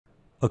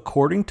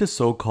According to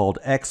so-called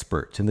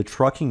experts in the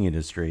trucking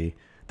industry,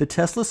 the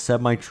Tesla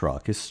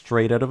semi-truck is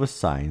straight out of a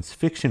science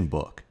fiction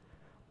book.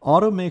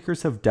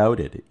 Automakers have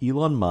doubted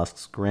Elon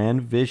Musk's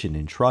grand vision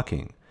in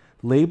trucking,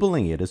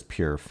 labeling it as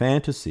pure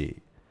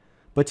fantasy.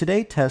 But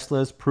today Tesla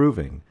is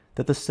proving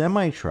that the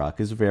semi-truck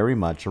is very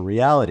much a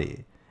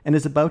reality and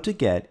is about to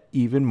get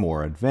even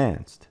more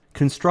advanced.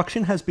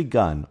 Construction has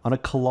begun on a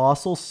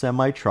colossal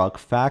semi-truck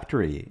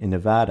factory in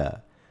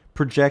Nevada,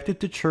 projected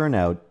to churn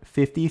out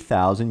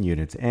 50,000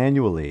 units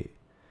annually.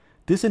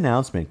 This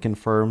announcement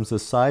confirms a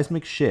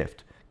seismic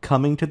shift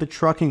coming to the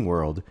trucking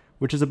world,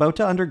 which is about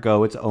to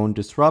undergo its own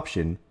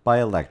disruption by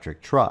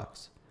electric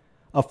trucks.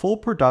 A full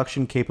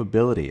production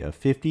capability of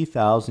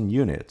 50,000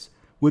 units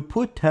would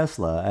put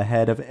Tesla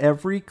ahead of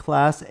every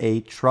Class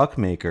 8 truck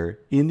maker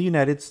in the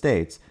United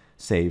States,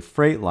 save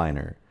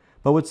Freightliner,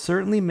 but would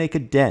certainly make a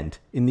dent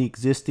in the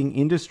existing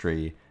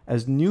industry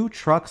as new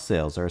truck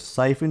sales are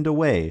siphoned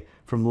away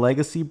from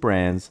legacy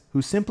brands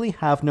who simply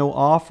have no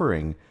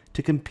offering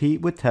to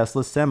compete with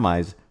Tesla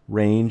Semi's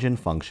range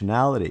and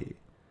functionality.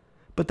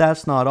 But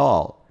that's not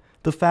all.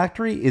 The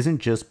factory isn't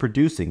just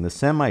producing the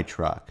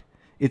semi-truck.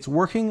 It's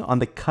working on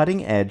the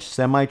cutting-edge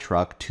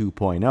semi-truck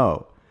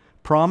 2.0,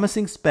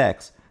 promising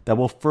specs that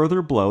will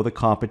further blow the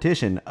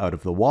competition out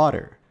of the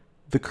water.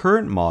 The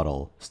current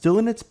model, still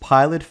in its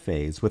pilot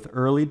phase with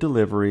early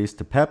deliveries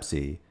to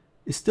Pepsi,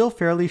 is still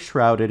fairly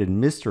shrouded in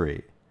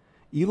mystery.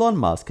 Elon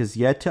Musk has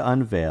yet to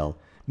unveil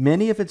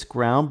many of its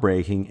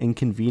groundbreaking and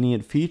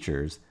convenient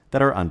features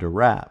that are under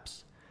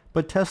wraps,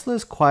 but Tesla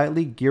is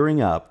quietly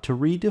gearing up to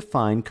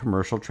redefine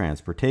commercial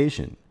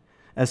transportation.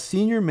 As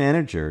senior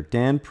manager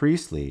Dan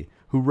Priestley,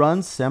 who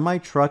runs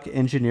semi-truck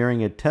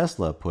engineering at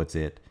Tesla, puts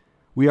it,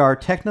 "We are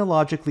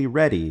technologically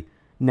ready,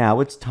 now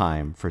it's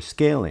time for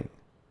scaling."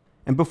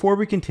 And before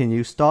we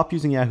continue, stop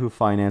using Yahoo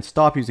Finance,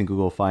 stop using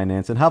Google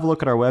Finance, and have a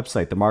look at our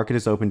website,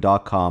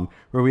 themarketisopen.com,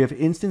 where we have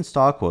instant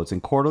stock quotes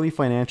and quarterly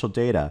financial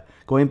data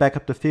going back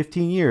up to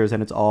 15 years,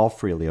 and it's all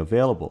freely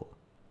available.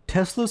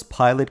 Tesla's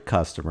pilot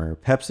customer,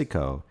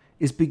 PepsiCo,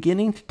 is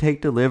beginning to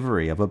take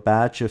delivery of a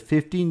batch of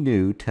 50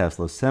 new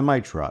Tesla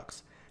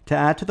semi-trucks to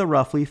add to the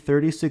roughly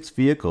 36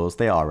 vehicles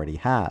they already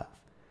have.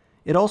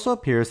 It also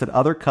appears that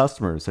other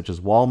customers such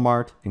as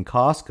Walmart and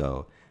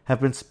Costco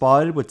have been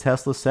spotted with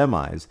Tesla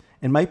semis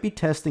and might be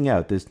testing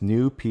out this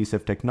new piece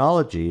of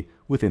technology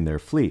within their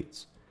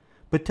fleets.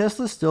 But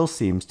Tesla still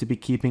seems to be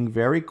keeping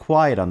very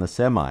quiet on the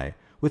semi,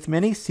 with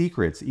many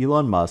secrets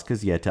Elon Musk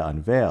has yet to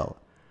unveil.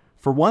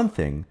 For one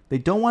thing, they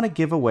don't want to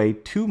give away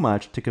too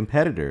much to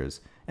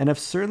competitors and have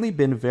certainly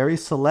been very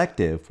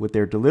selective with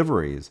their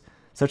deliveries,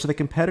 such that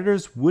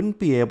competitors wouldn't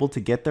be able to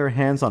get their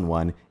hands on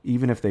one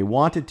even if they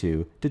wanted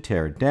to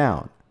tear it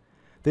down.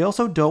 They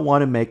also don't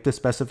want to make the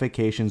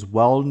specifications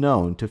well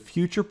known to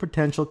future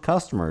potential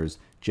customers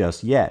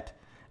just yet,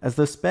 as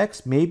the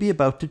specs may be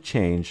about to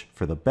change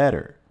for the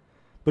better.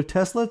 But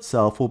Tesla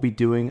itself will be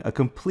doing a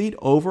complete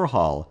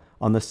overhaul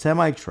on the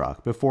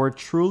semi-truck before it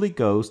truly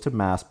goes to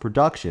mass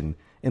production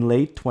in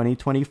late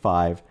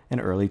 2025 and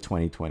early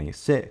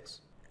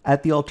 2026.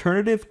 At the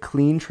Alternative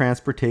Clean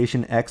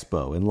Transportation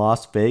Expo in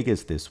Las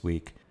Vegas this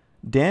week,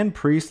 Dan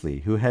Priestley,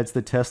 who heads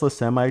the Tesla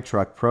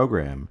semi-truck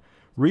program,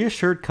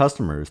 reassured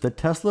customers that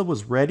Tesla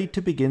was ready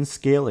to begin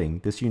scaling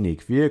this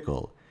unique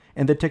vehicle,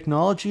 and the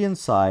technology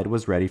inside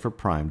was ready for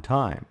prime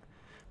time.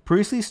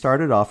 Priestley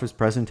started off his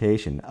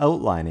presentation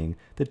outlining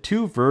the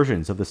two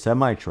versions of the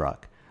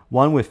semi-truck,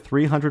 one with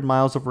 300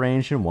 miles of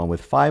range and one with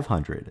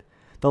 500,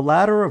 the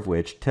latter of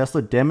which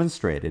Tesla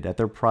demonstrated at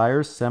their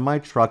prior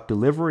semi-truck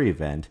delivery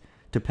event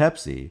to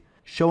Pepsi,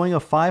 showing a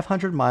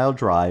 500-mile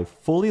drive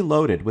fully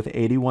loaded with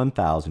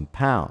 81,000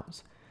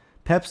 pounds.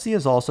 Pepsi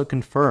has also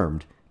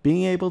confirmed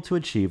being able to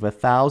achieve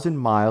 1,000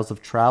 miles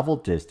of travel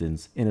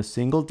distance in a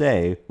single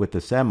day with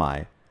the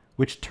semi,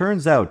 which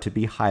turns out to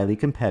be highly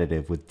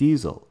competitive with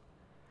diesel.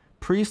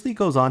 Priestley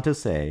goes on to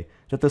say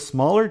that the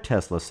smaller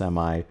Tesla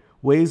semi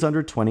weighs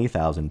under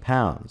 20,000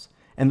 pounds,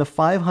 and the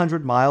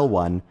 500-mile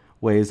one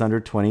weighs under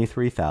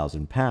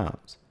 23,000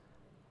 pounds.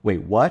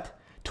 Wait, what?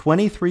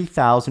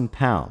 23,000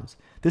 pounds.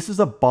 This is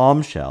a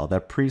bombshell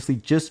that Priestley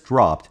just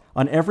dropped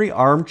on every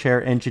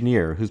armchair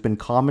engineer who's been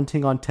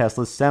commenting on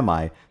Tesla's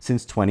semi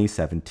since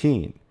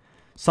 2017.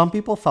 Some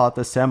people thought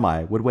the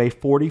semi would weigh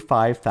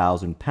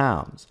 45,000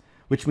 pounds,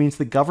 which means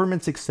the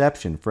government's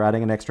exception for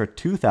adding an extra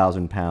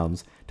 2,000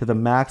 pounds to the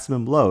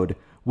maximum load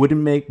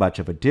wouldn't make much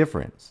of a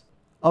difference.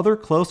 Other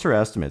closer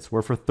estimates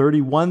were for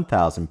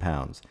 31,000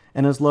 pounds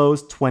and as low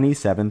as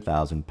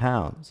 27,000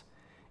 pounds.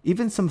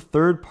 Even some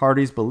third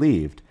parties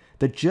believed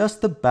that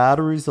just the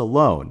batteries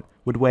alone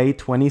would weigh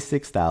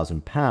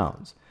 26,000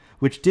 pounds,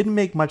 which didn't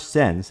make much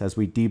sense as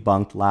we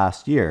debunked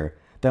last year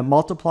that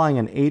multiplying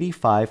an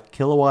 85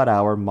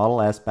 kilowatt-hour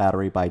Model S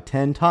battery by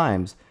 10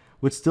 times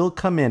would still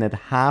come in at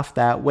half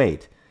that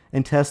weight,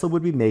 and Tesla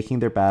would be making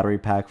their battery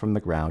pack from the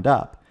ground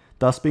up,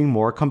 thus being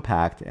more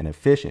compact and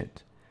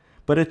efficient.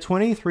 But a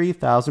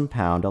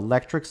 23,000-pound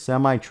electric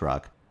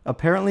semi-truck,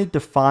 apparently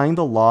defying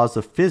the laws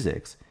of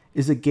physics,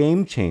 is a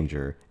game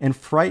changer and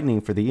frightening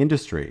for the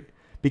industry,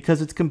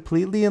 because it's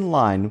completely in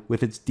line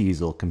with its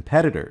diesel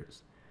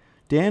competitors.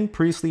 Dan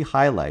Priestley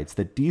highlights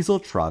that diesel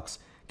trucks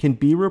can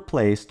be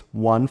replaced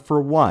one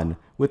for one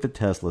with the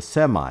Tesla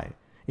Semi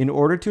in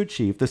order to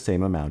achieve the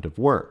same amount of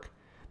work.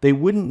 They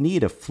wouldn't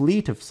need a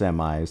fleet of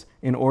semis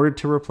in order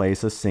to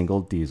replace a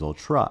single diesel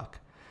truck.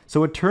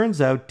 So it turns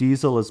out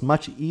diesel is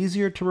much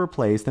easier to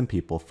replace than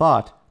people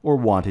thought or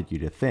wanted you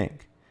to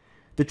think.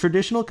 The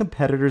traditional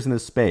competitors in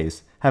this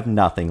space have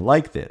nothing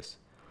like this.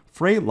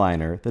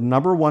 Freightliner, the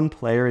 #1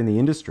 player in the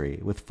industry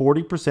with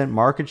 40%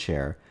 market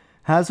share,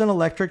 has an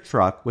electric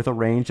truck with a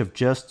range of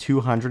just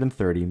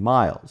 230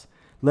 miles,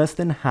 less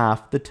than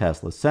half the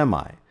Tesla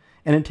Semi,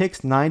 and it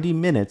takes 90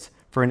 minutes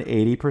for an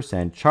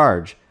 80%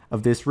 charge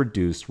of this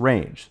reduced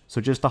range,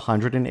 so just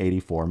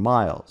 184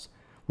 miles,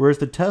 whereas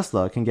the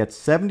Tesla can get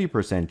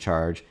 70%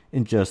 charge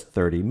in just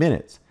 30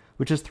 minutes,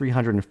 which is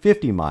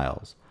 350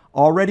 miles,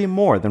 already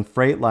more than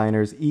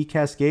Freightliner's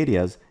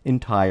e-Cascadia's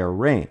entire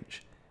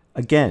range.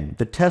 Again,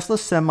 the Tesla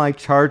Semi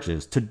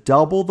charges to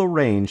double the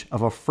range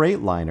of a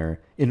Freightliner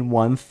in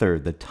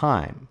 1/3 the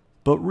time.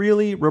 But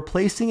really,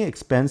 replacing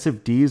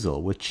expensive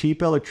diesel with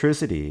cheap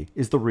electricity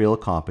is the real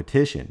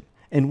competition,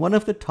 and one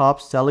of the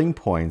top selling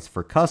points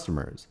for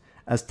customers,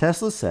 as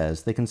Tesla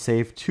says they can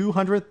save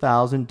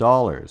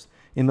 $200,000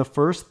 in the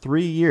first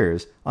 3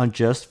 years on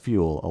just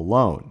fuel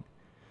alone.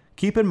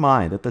 Keep in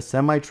mind that the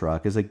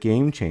semi-truck is a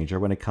game changer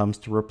when it comes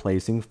to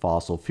replacing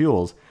fossil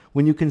fuels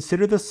when you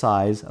consider the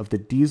size of the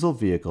diesel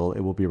vehicle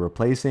it will be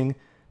replacing,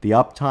 the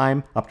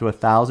uptime up to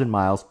 1,000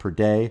 miles per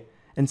day,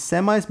 and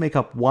semis make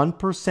up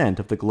 1%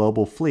 of the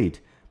global fleet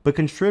but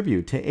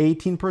contribute to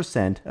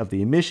 18% of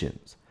the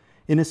emissions.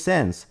 In a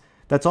sense,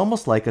 that's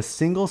almost like a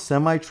single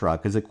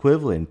semi-truck is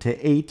equivalent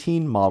to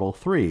 18 Model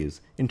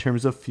 3s in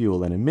terms of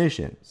fuel and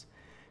emissions.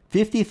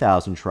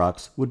 50,000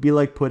 trucks would be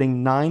like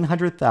putting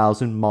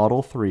 900,000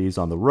 Model 3s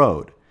on the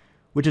road,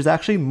 which is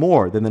actually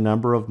more than the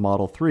number of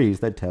Model 3s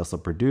that Tesla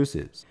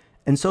produces.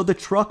 And so the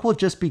truck will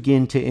just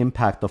begin to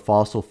impact the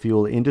fossil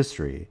fuel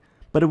industry,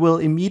 but it will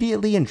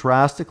immediately and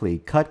drastically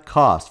cut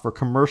costs for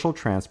commercial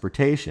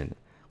transportation,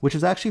 which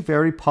is actually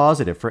very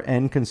positive for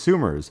end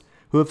consumers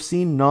who have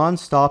seen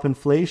non-stop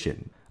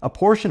inflation, a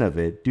portion of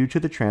it due to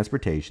the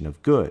transportation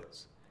of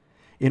goods.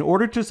 In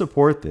order to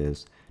support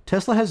this,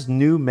 Tesla has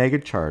new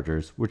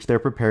megachargers which they're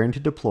preparing to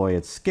deploy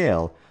at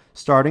scale,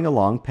 starting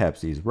along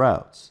Pepsi's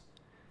routes.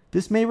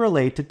 This may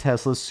relate to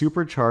Tesla's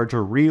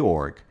supercharger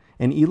reorg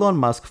and Elon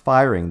Musk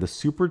firing the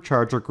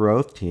supercharger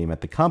growth team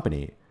at the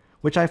company,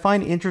 which I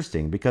find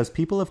interesting because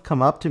people have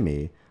come up to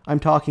me, I'm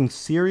talking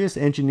serious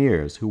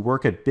engineers who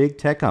work at big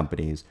tech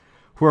companies,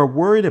 who are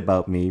worried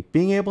about me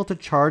being able to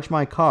charge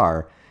my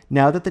car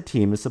now that the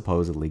team is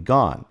supposedly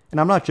gone. And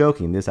I'm not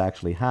joking, this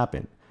actually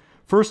happened.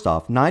 First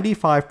off,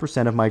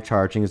 95% of my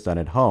charging is done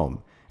at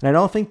home, and I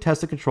don't think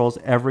Tesla controls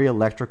every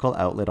electrical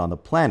outlet on the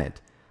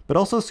planet, but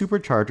also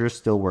superchargers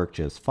still work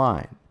just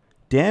fine.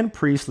 Dan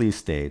Priestley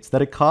states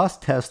that it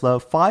costs Tesla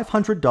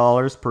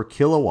 $500 per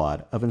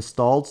kilowatt of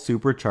installed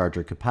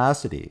supercharger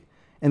capacity,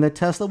 and that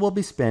Tesla will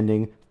be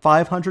spending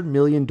 $500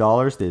 million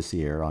this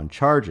year on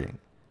charging.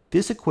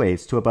 This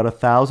equates to about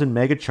 1,000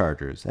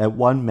 megachargers at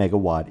 1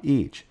 megawatt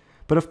each,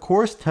 but of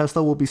course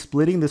Tesla will be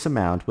splitting this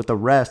amount with the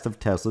rest of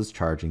Tesla's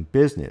charging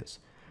business,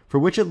 for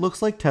which it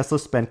looks like Tesla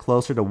spent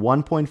closer to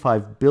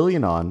 $1.5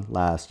 billion on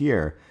last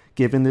year,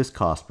 given this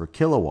cost per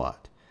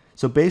kilowatt.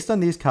 So based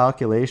on these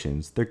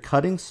calculations, they're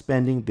cutting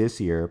spending this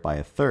year by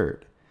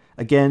 1/3.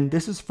 Again,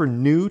 this is for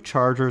new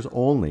chargers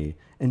only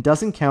and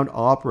doesn't count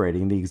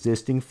operating the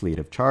existing fleet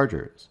of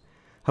chargers.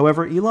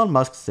 However, Elon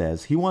Musk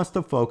says he wants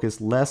to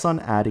focus less on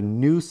adding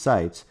new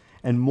sites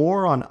and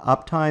more on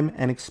uptime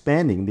and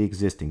expanding the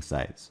existing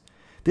sites.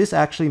 This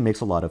actually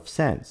makes a lot of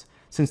sense,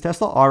 since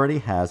Tesla already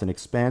has an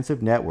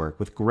expansive network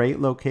with great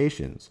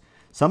locations,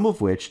 some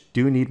of which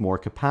do need more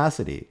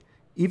capacity.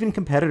 Even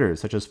competitors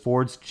such as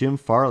Ford's Jim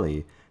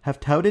Farley have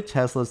touted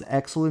Tesla's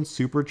excellent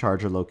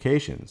supercharger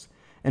locations,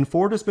 and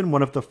Ford has been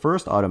one of the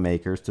first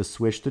automakers to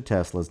switch to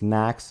Tesla's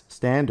NACS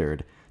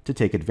standard to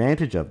take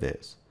advantage of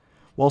this.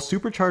 While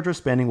supercharger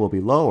spending will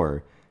be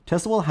lower,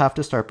 Tesla will have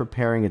to start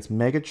preparing its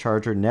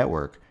megacharger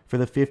network for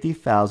the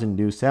 50,000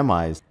 new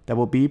semis that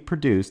will be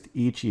produced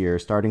each year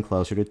starting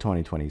closer to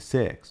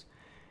 2026.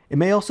 It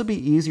may also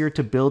be easier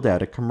to build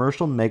out a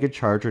commercial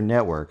megacharger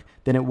network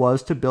than it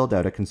was to build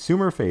out a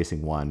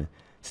consumer-facing one,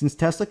 since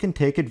Tesla can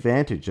take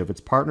advantage of its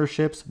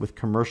partnerships with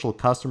commercial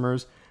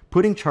customers,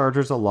 putting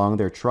chargers along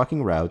their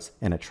trucking routes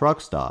and at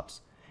truck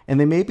stops, and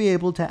they may be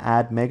able to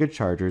add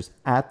megachargers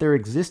at their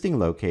existing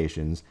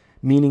locations,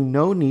 meaning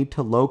no need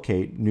to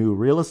locate new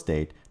real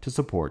estate to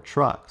support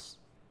trucks.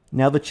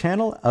 Now, the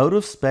channel Out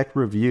of Spec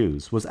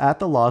Reviews was at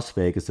the Las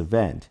Vegas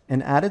event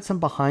and added some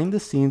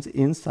behind-the-scenes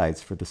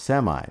insights for the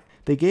Semi.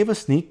 They gave a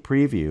sneak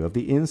preview of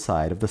the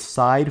inside of the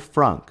side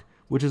frunk,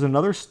 which is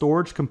another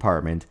storage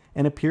compartment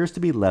and appears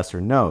to be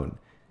lesser known,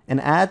 and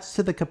adds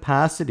to the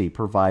capacity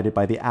provided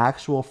by the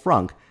actual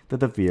frunk that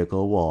the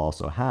vehicle will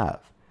also have.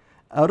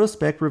 Out of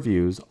Spec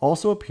Reviews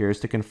also appears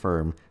to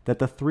confirm that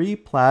the 3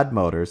 Plaid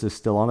motors is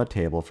still on the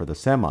table for the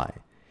Semi.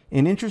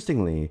 And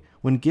interestingly,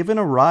 when given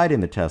a ride in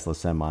the Tesla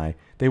Semi,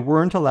 they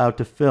weren't allowed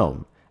to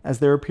film, as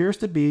there appears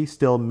to be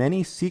still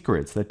many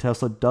secrets that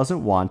Tesla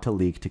doesn't want to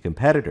leak to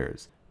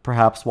competitors,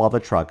 perhaps while the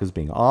truck is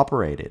being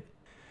operated.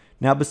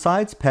 Now,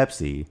 besides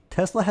Pepsi,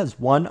 Tesla has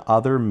one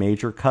other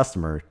major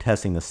customer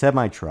testing the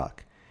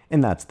semi-truck,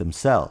 and that's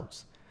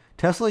themselves.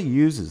 Tesla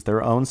uses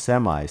their own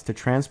semis to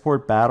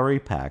transport battery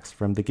packs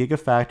from the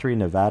Gigafactory in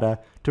Nevada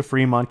to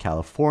Fremont,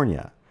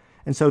 California,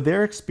 and so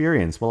their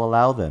experience will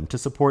allow them to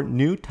support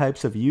new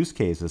types of use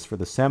cases for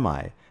the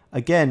Semi,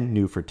 again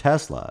new for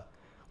Tesla,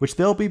 which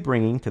they'll be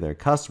bringing to their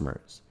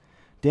customers.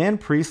 Dan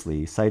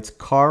Priestley cites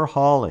car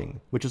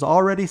hauling, which is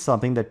already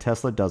something that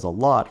Tesla does a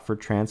lot for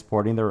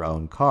transporting their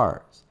own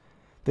cars.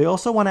 They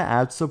also want to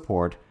add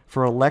support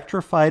for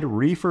electrified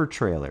reefer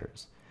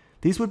trailers.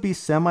 These would be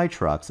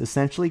semi-trucks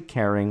essentially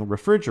carrying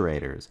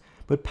refrigerators,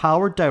 but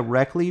powered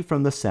directly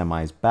from the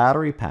Semi's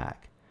battery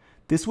pack.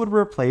 This would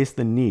replace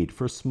the need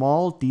for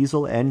small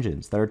diesel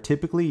engines that are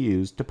typically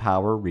used to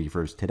power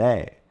reefers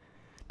today.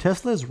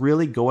 Tesla is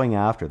really going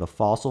after the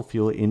fossil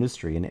fuel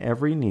industry in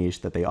every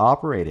niche that they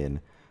operate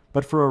in,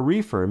 but for a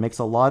reefer it makes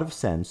a lot of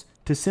sense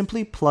to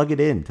simply plug it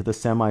into the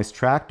Semi's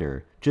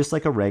tractor, just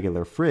like a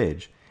regular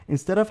fridge,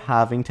 instead of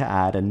having to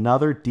add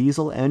another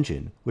diesel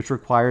engine which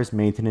requires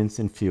maintenance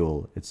and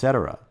fuel,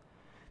 etc.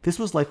 This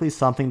was likely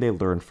something they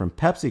learned from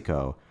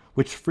PepsiCo,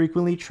 which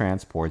frequently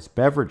transports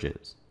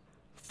beverages.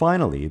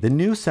 Finally, the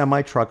new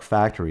semi-truck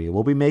factory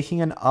will be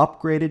making an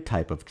upgraded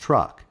type of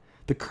truck.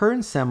 The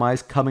current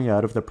semis coming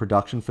out of the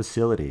production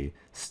facility,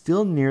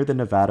 still near the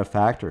Nevada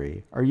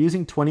factory, are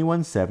using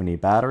 2170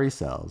 battery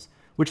cells,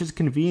 which is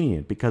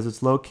convenient because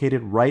it's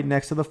located right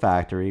next to the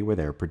factory where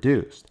they're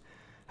produced.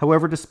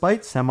 However,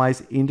 despite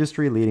Semi's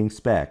industry-leading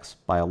specs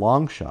by a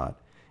long shot,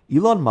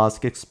 Elon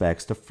Musk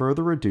expects to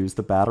further reduce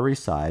the battery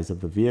size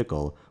of the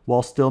vehicle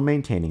while still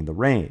maintaining the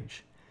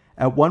range.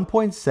 At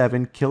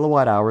 1.7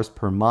 kilowatt-hours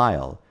per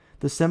mile,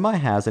 the Semi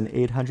has an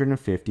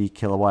 850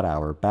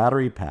 kilowatt-hour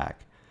battery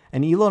pack,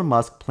 and Elon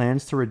Musk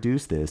plans to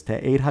reduce this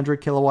to 800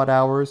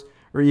 kilowatt-hours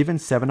or even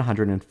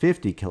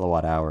 750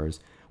 kilowatt-hours,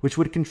 which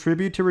would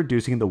contribute to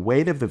reducing the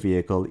weight of the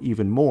vehicle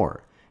even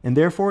more, and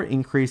therefore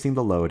increasing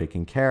the load it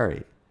can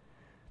carry.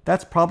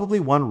 That's probably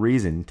one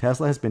reason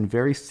Tesla has been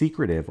very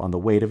secretive on the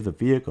weight of the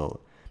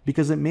vehicle,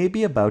 because it may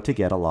be about to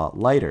get a lot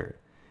lighter.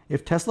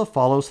 If Tesla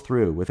follows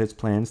through with its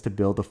plans to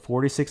build a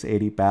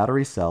 4680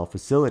 battery cell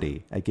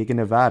facility at Giga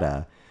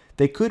Nevada,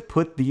 they could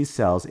put these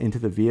cells into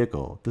the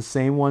vehicle, the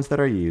same ones that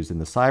are used in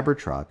the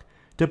Cybertruck,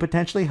 to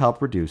potentially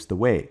help reduce the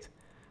weight.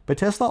 But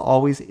Tesla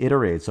always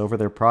iterates over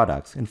their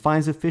products and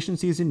finds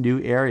efficiencies in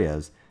new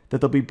areas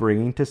that they'll be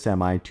bringing to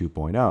Semi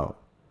 2.0.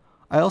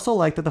 I also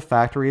like that the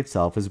factory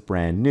itself is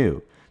brand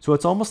new, so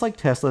it's almost like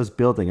Tesla is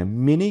building a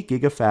mini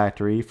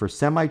Gigafactory for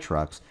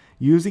semi-trucks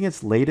using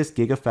its latest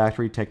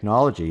Gigafactory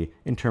technology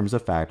in terms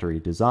of factory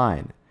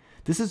design.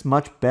 This is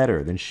much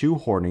better than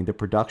shoehorning the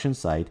production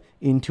site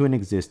into an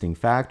existing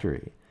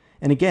factory.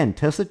 And again,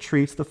 Tesla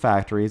treats the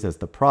factories as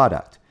the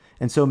product,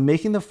 and so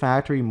making the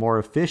factory more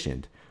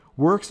efficient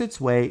works its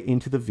way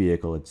into the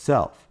vehicle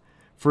itself.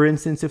 For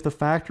instance, if the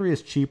factory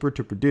is cheaper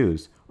to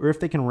produce, or if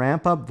they can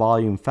ramp up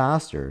volume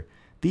faster,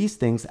 these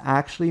things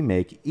actually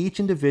make each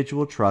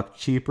individual truck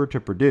cheaper to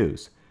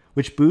produce,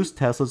 which boosts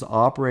Tesla's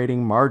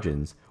operating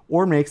margins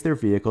or makes their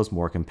vehicles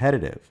more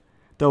competitive,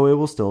 though it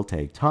will still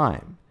take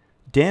time.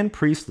 Dan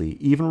Priestley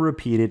even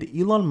repeated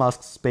Elon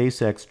Musk's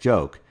SpaceX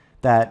joke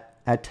that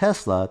at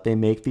Tesla they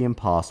make the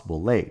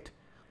impossible late,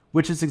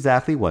 which is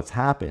exactly what's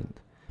happened.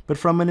 But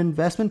from an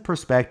investment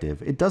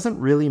perspective, it doesn't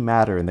really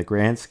matter in the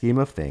grand scheme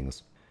of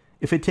things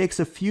if it takes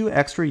a few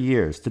extra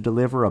years to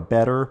deliver a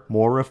better,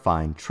 more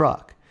refined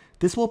truck.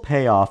 This will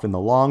pay off in the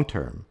long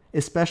term,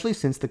 especially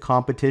since the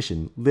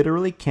competition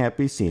literally can't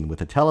be seen with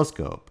a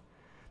telescope.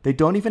 They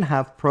don't even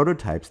have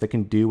prototypes that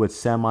can do what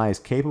Semi is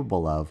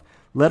capable of,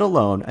 let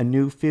alone a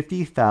new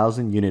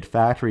 50,000 unit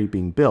factory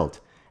being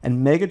built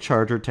and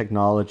megacharger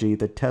technology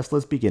that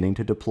Tesla's beginning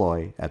to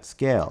deploy at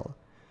scale.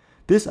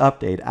 This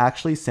update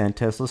actually sent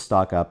Tesla's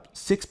stock up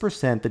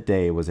 6% the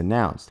day it was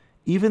announced,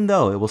 even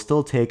though it will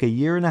still take a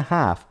year and a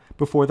half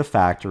before the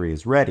factory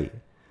is ready.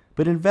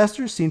 But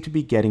investors seem to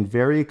be getting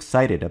very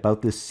excited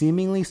about this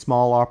seemingly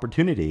small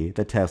opportunity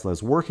that Tesla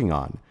is working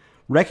on,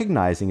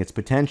 recognizing its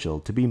potential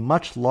to be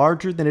much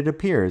larger than it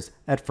appears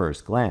at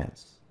first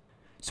glance.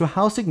 So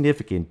how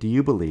significant do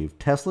you believe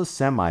Tesla's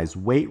Semi's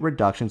weight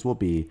reductions will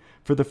be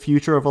for the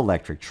future of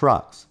electric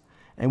trucks?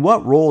 And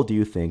what role do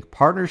you think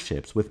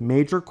partnerships with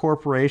major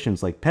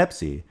corporations like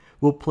Pepsi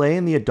will play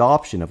in the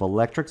adoption of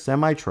electric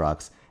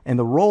semi-trucks and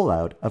the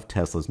rollout of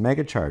Tesla's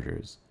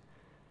megachargers?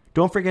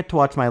 Don't forget to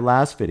watch my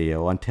last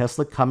video on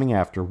Tesla coming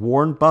after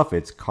Warren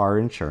Buffett's car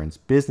insurance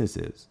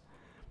businesses.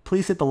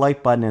 Please hit the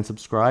like button and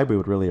subscribe, we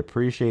would really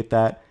appreciate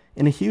that.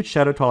 And a huge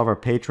shout out to all of our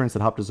patrons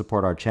that help to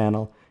support our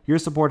channel. Your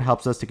support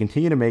helps us to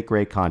continue to make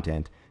great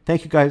content.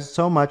 Thank you guys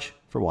so much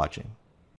for watching.